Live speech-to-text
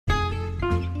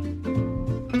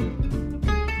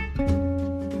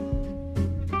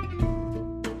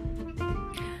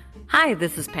Hi,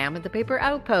 this is Pam at the Paper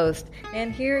Outpost,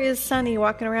 and here is Sunny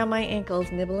walking around my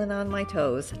ankles, nibbling on my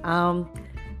toes.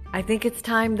 I think it's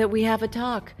time that we have a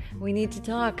talk. We need to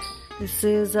talk. This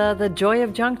is the Joy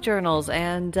of Junk Journals,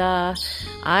 and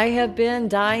I have been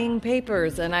dyeing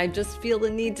papers, and I just feel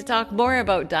the need to talk more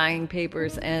about dyeing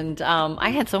papers. And I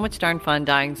had so much darn fun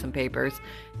dyeing some papers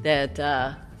that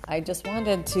I just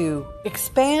wanted to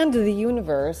expand the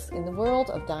universe in the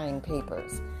world of dyeing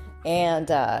papers.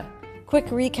 And quick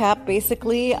recap,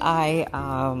 basically, I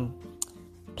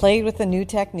played with a new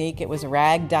technique. It was a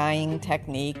rag dyeing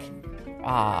technique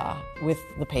with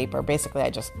the paper. Basically, I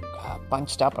just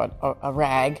bunched up a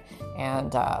rag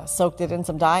and soaked it in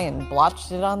some dye and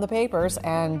blotched it on the papers,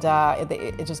 and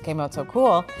it just came out so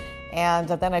cool. And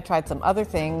then I tried some other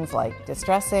things like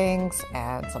distressings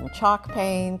and some chalk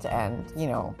paint, and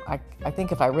I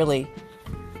think if I really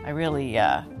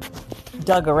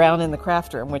dug around in the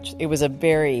craft room, which it was a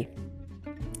very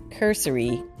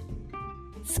cursory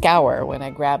scour when I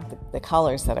grabbed the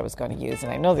colors that I was going to use.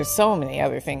 And I know there's so many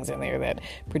other things in there that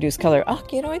produce color. Oh,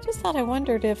 I just thought I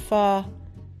wondered if the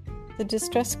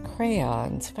distress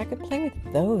crayons, if I could play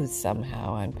with those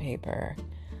somehow on paper.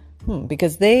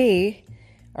 Because they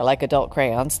are like adult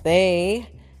crayons. They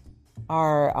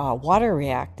are water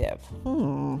reactive.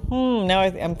 Now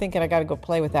I'm thinking I got to go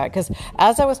play with that. Because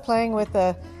as I was playing with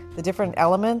the different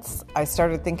elements, I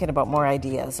started thinking about more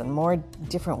ideas and more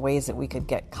different ways that we could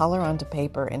get color onto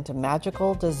paper into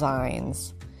magical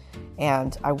designs.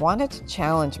 And I wanted to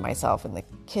challenge myself in the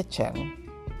kitchen,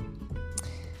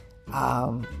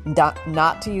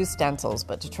 not to use stencils,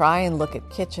 but to try and look at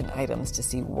kitchen items to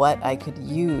see what I could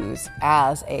use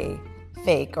as a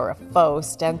fake or a faux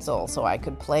stencil so I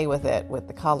could play with it with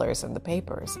the colors and the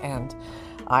papers. And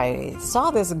I saw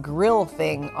this grill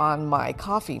thing on my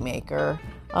coffee maker,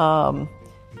 and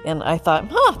I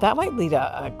thought, that might lead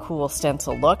a cool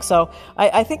stencil look. So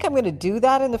I think I'm going to do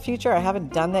that in the future. I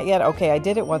haven't done that yet. Okay, I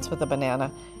did it once with a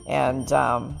banana, and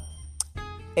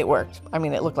it worked. I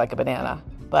mean, it looked like a banana,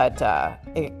 but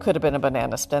it could have been a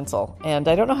banana stencil. And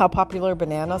I don't know how popular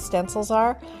banana stencils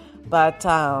are, but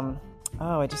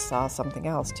I just saw something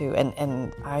else too.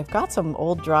 And I've got some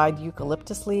old dried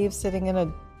eucalyptus leaves sitting in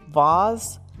a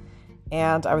vase.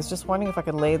 And I was just wondering if I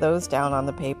could lay those down on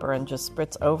the paper and just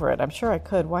spritz over it. I'm sure I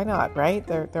could. Why not, right?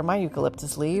 They're my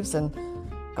eucalyptus leaves, and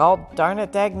darn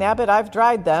it, dag nabbit, I've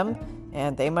dried them,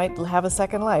 and they might have a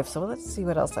second life. So let's see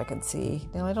what else I can see.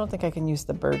 No, I don't think I can use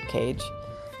the bird cage.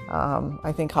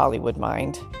 I think Holly would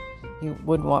mind. He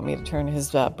wouldn't want me to turn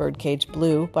his bird cage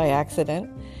blue by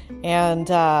accident. And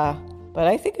but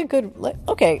I think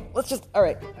all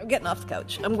right, I'm getting off the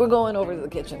couch. We're going over to the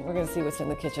kitchen. We're going to see what's in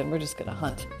the kitchen. We're just going to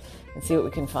hunt and see what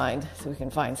we can find, so we can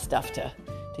find stuff to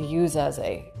use as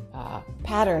a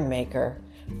pattern maker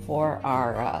for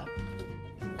our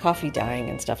coffee dyeing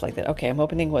and stuff like that. Okay, I'm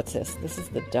opening, what's this? This is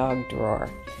the dog drawer.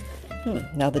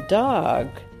 Now the dog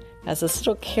has this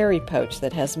little carry pouch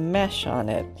that has mesh on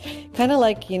it. Kind of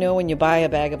like, when you buy a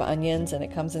bag of onions and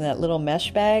it comes in that little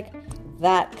mesh bag.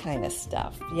 That kind of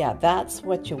stuff. Yeah, that's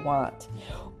what you want.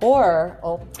 Or,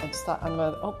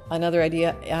 another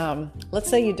idea. Let's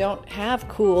say you don't have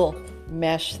cool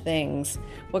mesh things.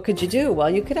 What could you do?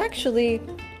 Well, you could actually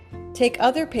take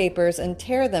other papers and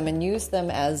tear them and use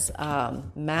them as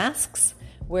masks,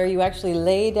 where you actually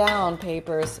lay down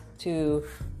papers to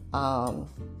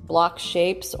block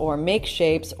shapes or make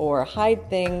shapes or hide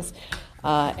things,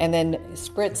 and then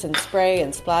spritz and spray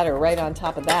and splatter right on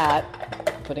top of that.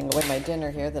 Putting away my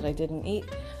dinner here that I didn't eat.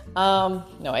 No,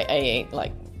 I ate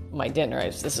like my dinner.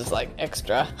 This is like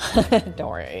extra. Don't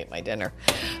worry, I ate my dinner.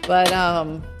 But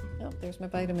there's my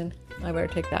vitamin. I better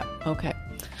take that. Okay.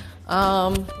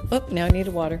 Now I need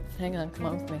a water. Hang on, come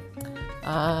on with me.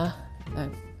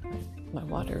 My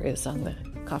water is on the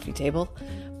coffee table.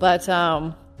 But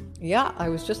I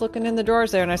was just looking in the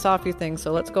drawers there and I saw a few things.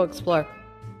 So let's go explore.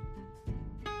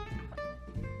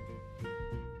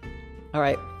 All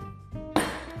right.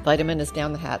 Vitamin is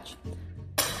down the hatch.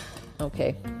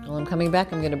 Okay, well, I'm coming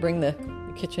back. I'm going to bring the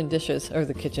dinner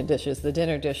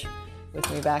dish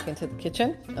with me back into the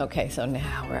kitchen. Okay, so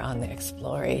now we're on the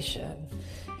exploration.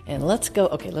 And let's go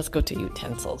to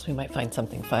utensils. We might find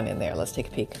something fun in there. Let's take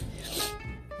a peek.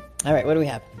 All right, what do we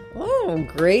have? Oh,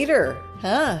 grater.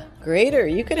 Grater.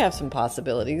 You could have some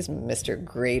possibilities, Mr.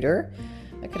 Grater.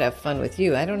 I could have fun with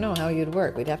you. I don't know how you'd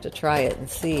work. We'd have to try it and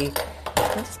see.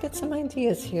 Let's get some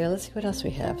ideas here. Let's see what else we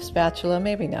have. Spatula,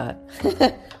 maybe not.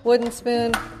 Wooden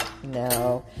spoon,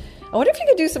 no. I wonder if you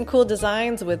could do some cool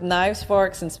designs with knives,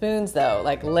 forks, and spoons, though.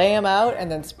 Like lay them out and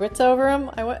then spritz over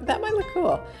them. That might look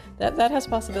cool. That has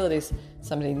possibilities.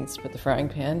 Somebody needs to put the frying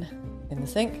pan in the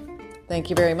sink. Thank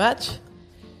you very much.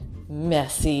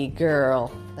 Messy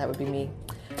girl. That would be me.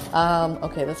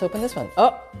 Okay, let's open this one.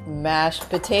 Oh, mashed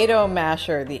potato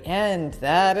masher. The end.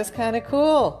 That is kind of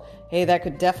cool. Hey, that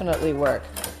could definitely work.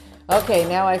 Okay,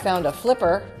 now I found a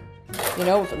flipper. You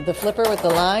know, the flipper with the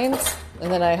lines.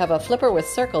 And then I have a flipper with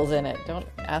circles in it. Don't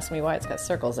ask me why it's got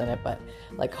circles in it, but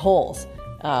like holes.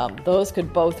 Those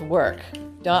could both work.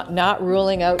 Not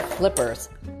ruling out flippers.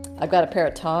 I've got a pair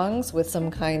of tongs with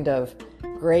some kind of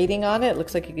grating on it. It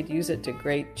looks like you could use it to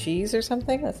grate cheese or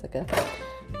something. That's like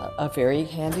a very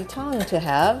handy tong to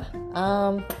have.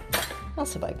 What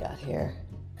else have I got here?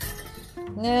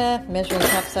 Nah, measuring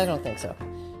cups, I don't think so.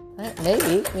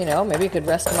 Maybe, maybe you could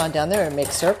rest them on down there and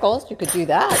make circles. You could do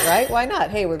that, right? Why not?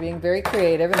 Hey, we're being very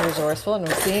creative and resourceful, and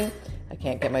we're seeing... I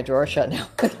can't get my drawer shut now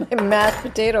with my mashed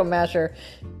potato masher.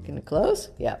 Can it close?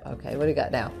 Yeah, okay. What do you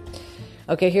got now?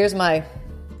 Okay, here's my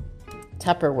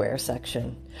Tupperware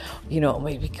section. It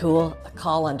might be cool, a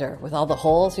colander with all the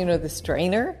holes, the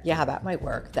strainer. Yeah, that might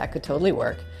work. That could totally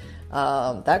work.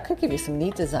 That could give you some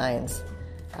neat designs.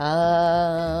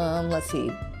 Let's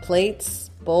see. Plates,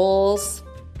 bowls...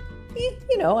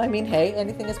 hey,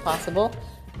 anything is possible.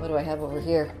 What do I have over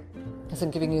here? Because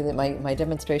I'm giving you my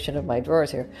demonstration of my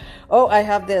drawers here. Oh, I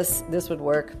have this. This would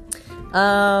work.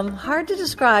 Hard to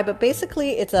describe, but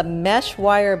basically it's a mesh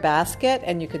wire basket,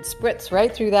 and you could spritz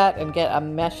right through that and get a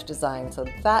mesh design. So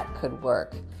that could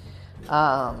work.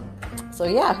 So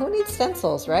yeah, who needs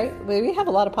stencils, right? We have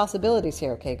a lot of possibilities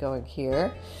here. Okay, going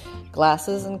here.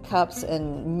 Glasses and cups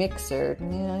and mixer.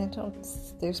 Yeah,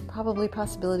 there's probably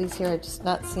possibilities here. I'm just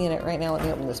not seeing it right now. Let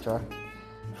me open this drawer.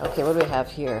 Okay, what do we have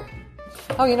here?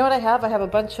 Oh, you know what I have? I have a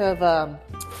bunch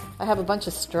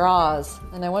of straws,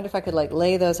 and I wonder if I could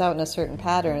lay those out in a certain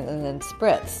pattern and then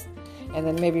spritz, and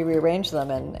then maybe rearrange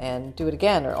them and do it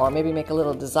again, or maybe make a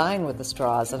little design with the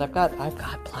straws. And I've got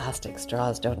plastic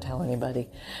straws. Don't tell anybody.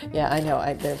 Yeah, I know.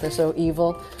 They're so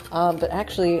evil. But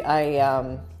actually,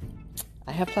 I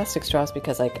have plastic straws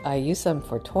because I use them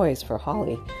for toys for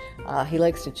Holly. He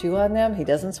likes to chew on them. He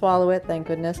doesn't swallow it, thank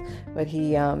goodness, but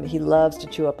he loves to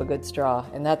chew up a good straw,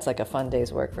 and that's like a fun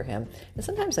day's work for him. And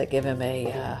sometimes I give him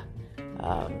a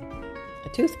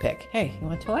toothpick. Hey, you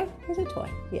want a toy? Here's a toy.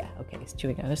 Yeah, okay, he's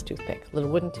chewing on his toothpick, little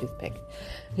wooden toothpick.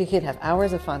 He could have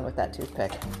hours of fun with that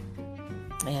toothpick.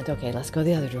 And okay, let's go to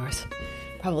the other drawers.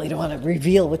 Probably don't want to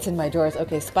reveal what's in my drawers.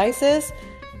 Okay, spices,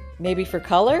 maybe for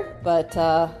color, but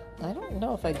I don't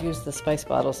know if I'd use the spice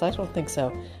bottles. I don't think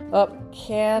so. Oh,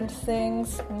 canned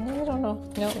things. I don't know.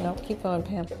 No, keep going,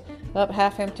 Pam. Oh,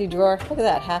 half-empty drawer. Look at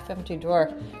that, half-empty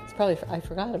drawer. It's probably, I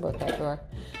forgot about that drawer.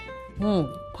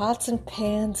 Pots and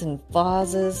pans and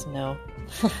vases. No.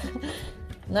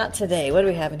 Not today. What do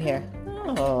we have in here?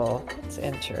 Oh, that's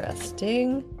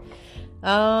interesting.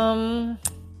 Oh,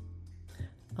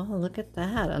 look at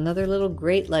that. Another little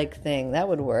grate-like thing. That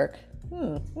would work.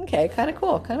 Okay, kind of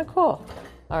cool.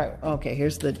 All right, okay,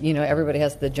 here's the, everybody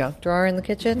has the junk drawer in the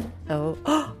kitchen. Oh,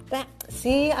 that,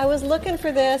 see, I was looking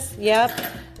for this. Yep,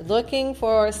 looking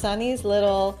for Sunny's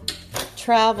little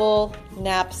travel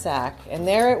knapsack. And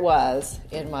there it was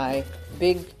in my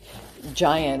big,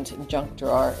 giant junk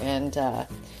drawer. And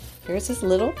here's this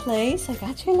little place. I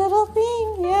got your little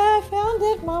thing. Yeah, I found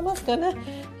it. Mama's gonna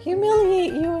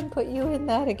humiliate you and put you in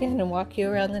that again and walk you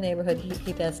around the neighborhood.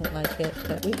 He doesn't like it,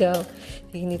 but we go.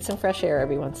 He needs some fresh air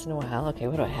every once in a while. Okay,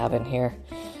 what do I have in here?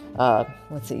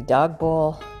 Let's see, dog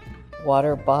bowl,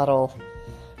 water bottle,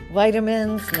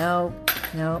 vitamins. No.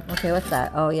 Okay, what's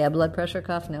that? Oh yeah, blood pressure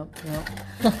cuff. No.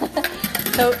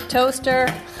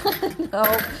 Toaster.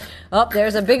 No. Oh,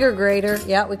 there's a bigger grater.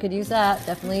 Yeah, we could use that.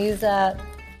 Definitely use that.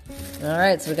 All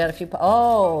right, so we got a few.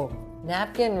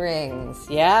 Napkin rings.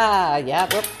 Yeah.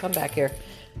 Whoop, come back here.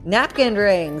 Napkin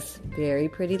rings. Very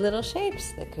pretty little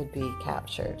shapes that could be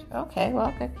captured. Okay,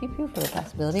 well, I'll keep you for the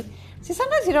possibility. See,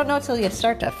 sometimes you don't know until you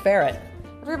start to ferret.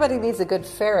 Everybody needs a good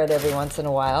ferret every once in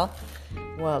a while.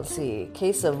 Well, let's see.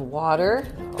 Case of water.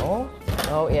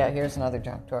 Oh, yeah, here's another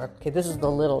junk drawer. Okay, this is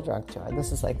the little junk drawer.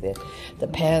 This is like the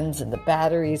pens and the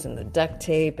batteries and the duct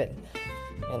tape and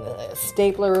the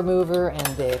stapler remover and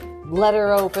the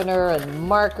letter opener and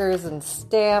markers and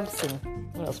stamps and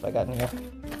what else have I got in here?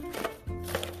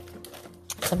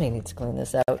 Somebody needs to clean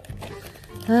this out.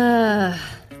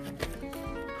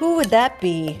 Who would that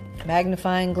be?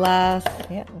 Magnifying glass.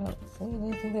 Yeah, no,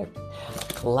 anything there.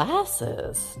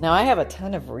 Glasses. Now I have a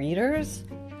ton of readers.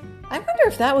 I wonder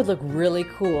if that would look really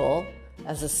cool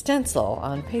as a stencil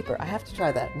on paper. I have to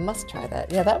try that. Must try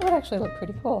that. Yeah, that would actually look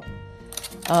pretty cool.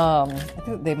 I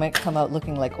think they might come out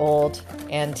looking like old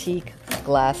antique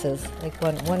glasses. Like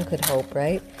one could hope,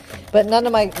 right? But none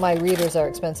of my readers are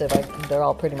expensive. They're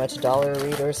all pretty much dollar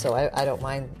readers, so I don't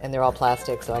mind. And they're all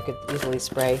plastic, so I could easily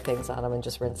spray things on them and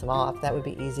just rinse them off. That would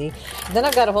be easy. And then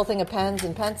I've got a whole thing of pens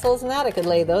and pencils and that. I could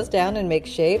lay those down and make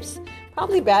shapes.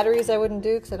 Probably batteries I wouldn't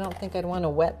do because I don't think I'd want to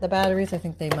wet the batteries. I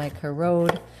think they might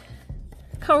corrode.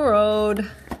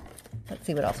 Let's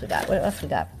see what else we got. What else we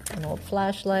got? An old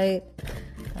flashlight,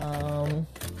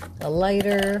 a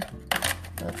lighter.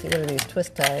 Let's see, what are these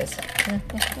twist ties? I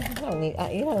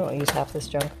don't use half this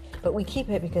junk, but we keep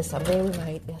it because someday we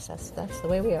might. Yes, that's the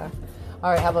way we are.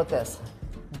 All right, how about this?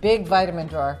 Big vitamin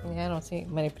drawer. Yeah, I don't see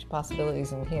many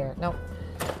possibilities in here. Nope.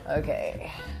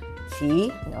 Okay.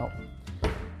 Tea? Nope.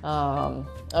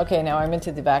 Okay, now I'm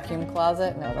into the vacuum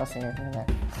closet. No, I don't see anything in there.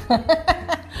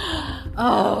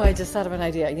 Oh, I just thought of an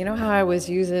idea. You know how I was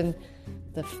using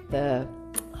the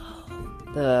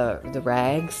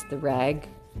rag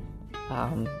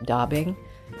daubing?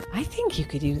 I think you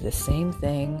could do the same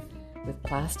thing with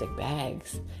plastic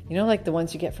bags. You know, like the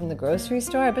ones you get from the grocery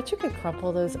store? I bet you could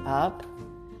crumple those up.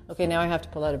 Okay, now I have to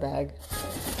pull out a bag.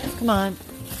 Come on.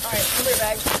 All right, come here,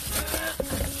 bag.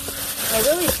 I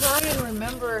really try and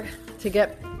remember to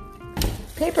get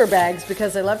paper bags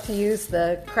because I love to use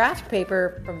the craft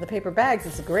paper from the paper bags.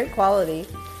 It's a great quality.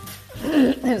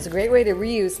 And it's a great way to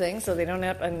reuse things so they don't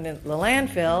end up in the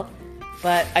landfill.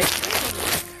 But I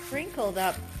think a crinkled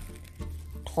up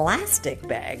plastic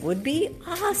bag would be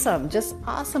awesome. Just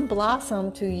awesome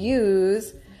blossom to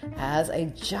use as a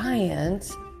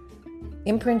giant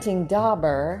imprinting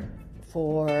dauber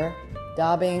for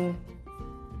daubing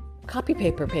copy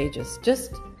paper pages.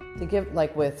 Just to give,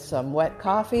 like with some wet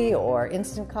coffee or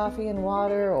instant coffee and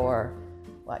water, or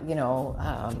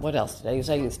what else did I use?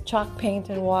 I used chalk paint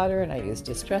and water, and I used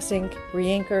distress ink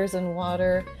re-inkers and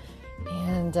water.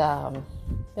 And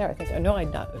there, I think, no,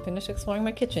 I'm not finished exploring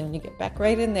my kitchen. You get back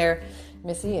right in there,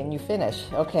 Missy, and you finish.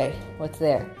 Okay, what's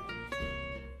there?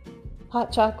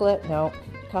 Hot chocolate? No.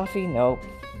 Coffee? No.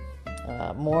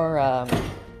 More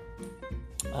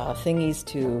thingies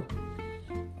to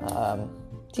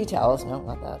tea towels. No,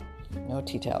 not that. No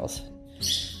tea towels.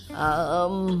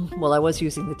 Well, I was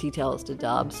using the tea towels to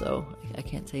daub, so I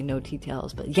can't say no tea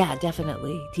towels, but yeah,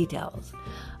 definitely tea towels.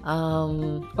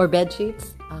 Or bed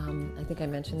sheets. I think I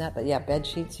mentioned that, but yeah, bed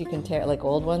sheets you can tear, like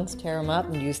old ones, tear them up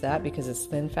and use that because it's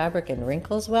thin fabric and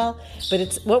wrinkles well. But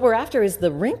it's what we're after is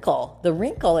the wrinkle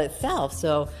itself.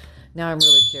 So now I'm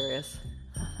really curious.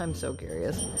 I'm so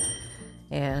curious.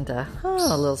 And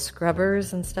little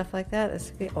scrubbers and stuff like that. I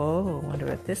wonder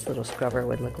what this little scrubber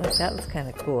would look like. That was kind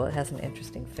of cool. It has an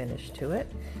interesting finish to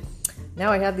it.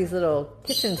 Now I have these little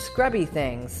kitchen scrubby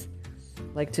things,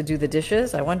 like to do the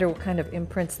dishes. I wonder what kind of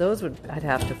imprints those would. I'd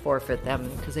have to forfeit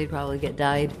them because they'd probably get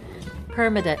dyed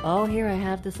permanent. Oh, here I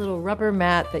have this little rubber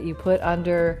mat that you put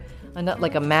under,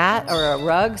 like a mat or a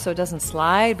rug, so it doesn't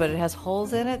slide, but it has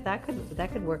holes in it. That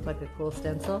could work like a cool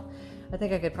stencil. I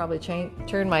think I could probably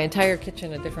turn my entire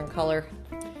kitchen a different color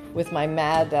with my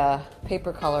mad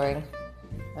paper coloring.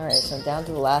 All right, so I'm down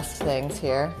to the last things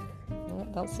here.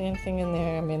 Don't see anything in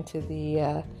there. I'm into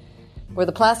the where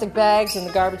the plastic bags and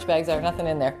the garbage bags are. Nothing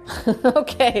in there.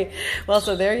 Okay, well,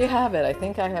 so there you have it. I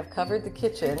think I have covered the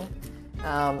kitchen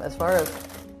as far as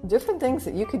different things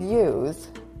that you could use.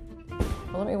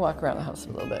 Well, let me walk around the house a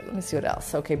little bit. Let me see what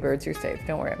else. Okay, birds, you're safe.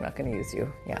 Don't worry, I'm not going to use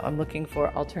you. Yeah, I'm looking for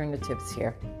alternatives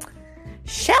here.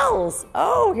 Shells.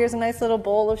 Oh, here's a nice little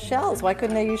bowl of shells. Why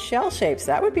couldn't I use shell shapes?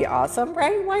 That would be awesome,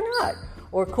 right? Why not?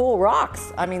 Or cool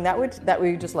rocks. I mean, that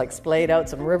would just like splayed out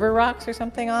some river rocks or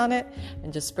something on it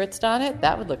and just spritzed on it.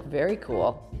 That would look very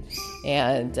cool.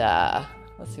 And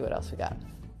let's see what else we got.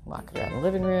 Walking around the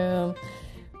living room.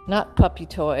 Not puppy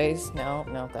toys. No,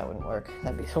 that wouldn't work.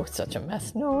 That'd be such a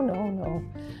mess. No.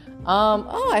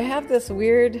 I have this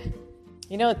weird,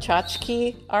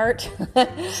 tchotchke art.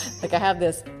 Like I have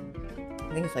this,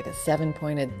 I think it's like a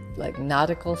 7-pointed, like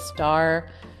nautical star,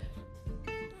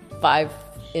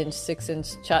 5-inch, 6-inch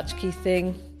tchotchke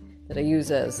thing that I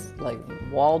use as like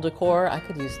wall decor. I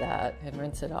could use that and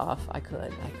rinse it off. I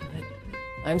could.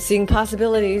 I'm seeing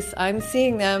possibilities. I'm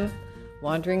seeing them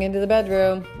wandering into the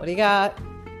bedroom. What do you got?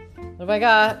 What have I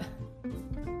got?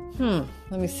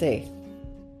 Let me see.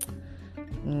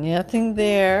 Nothing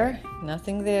there.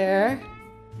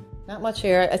 Not much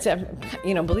here.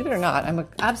 Believe it or not, I'm an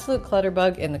absolute clutter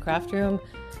bug in the craft room,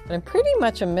 but I'm pretty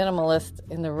much a minimalist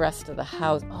in the rest of the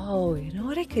house. Oh, you know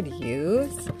what I could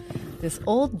use? this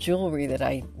old jewelry that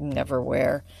I never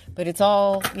wear, but it's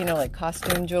all, like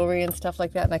costume jewelry and stuff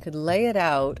like that. And I could lay it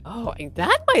out. Oh,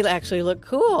 that might actually look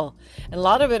cool. And a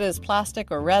lot of it is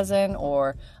plastic or resin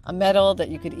or a metal that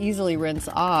you could easily rinse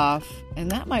off.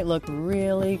 And that might look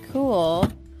really cool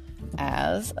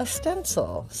as a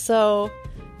stencil. So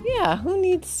yeah, who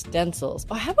needs stencils?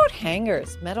 Oh, how about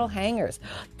hangers, metal hangers?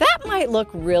 That might look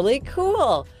really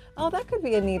cool. Oh, that could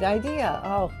be a neat idea.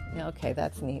 Oh, yeah, okay,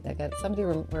 that's neat. I got somebody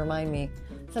remind me.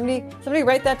 Somebody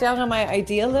write that down on my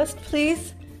idea list,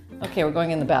 please. Okay, we're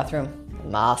going in the bathroom.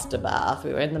 Master bath.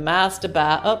 We were in the master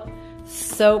bath. Oh,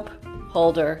 soap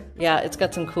holder. Yeah, it's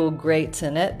got some cool grates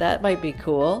in it. That might be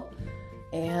cool.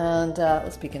 And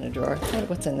let's peek in a drawer.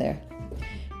 What's in there?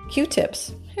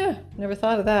 Q-tips. Yeah, never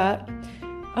thought of that.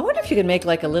 I wonder if you could make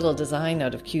like a little design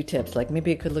out of Q-tips. Like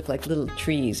maybe it could look like little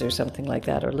trees or something like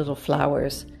that, or little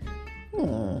flowers.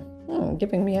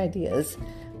 Giving me ideas.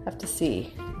 Have to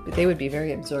see. But they would be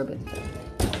very absorbent.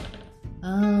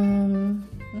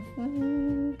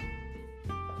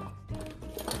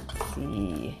 Let's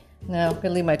see. No, I'm going to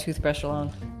leave my toothbrush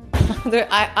alone.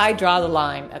 I draw the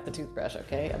line at the toothbrush,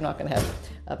 okay? I'm not going to have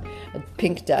a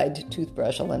pink dyed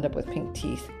toothbrush. I'll end up with pink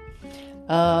teeth.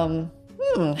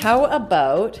 How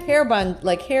about hair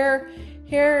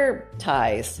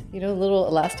ties, little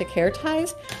elastic hair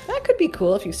ties? That could be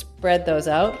cool if you spread those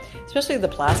out, especially the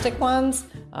plastic ones.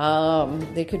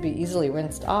 They could be easily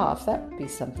rinsed off. That would be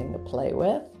something to play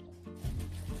with.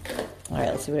 All right,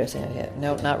 let's see what I say here.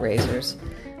 No, not razors.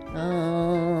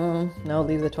 No,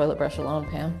 leave the toilet brush alone,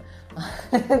 Pam.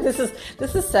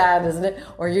 This is sad, isn't it?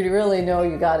 Or you really know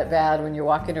you got it bad when you're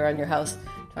walking around your house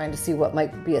trying to see what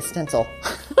might be a stencil.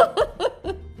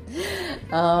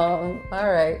 All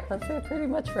right, let's say I pretty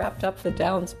much wrapped up the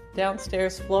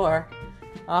downstairs floor.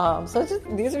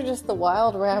 These are just the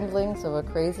wild ramblings of a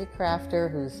crazy crafter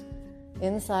who's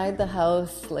inside the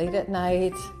house late at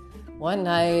night, one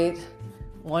night,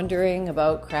 wondering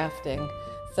about crafting.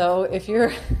 So if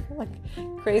you're like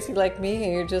crazy like me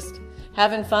and you're just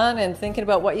having fun and thinking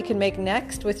about what you can make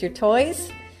next with your toys,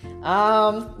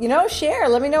 share.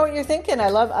 Let me know what you're thinking. I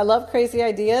love crazy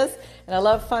ideas and I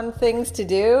love fun things to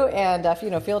do. And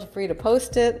feel free to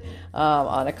post it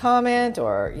on a comment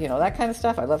or that kind of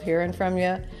stuff. I love hearing from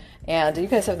you. And you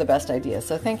guys have the best ideas.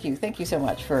 So thank you so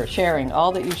much for sharing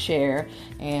all that you share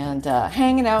and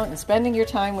hanging out and spending your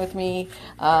time with me.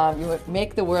 You would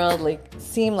make the world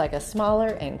seem like a smaller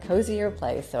and cozier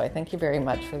place. So I thank you very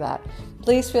much for that.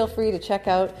 Please feel free to check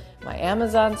out my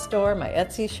Amazon store, my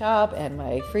Etsy shop, and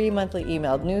my free monthly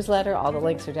emailed newsletter. All the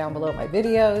links are down below my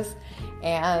videos.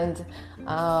 And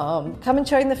come and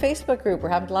join the Facebook group. We're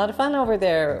having a lot of fun over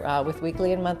there with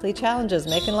weekly and monthly challenges,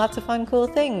 making lots of fun, cool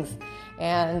things.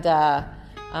 And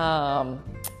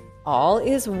all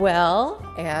is well,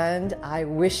 and I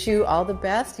wish you all the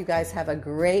best. You guys have a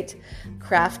great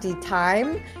crafty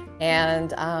time,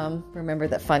 and remember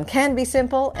that fun can be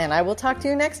simple, and I will talk to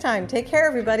you next time. Take care,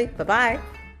 everybody. Bye-bye.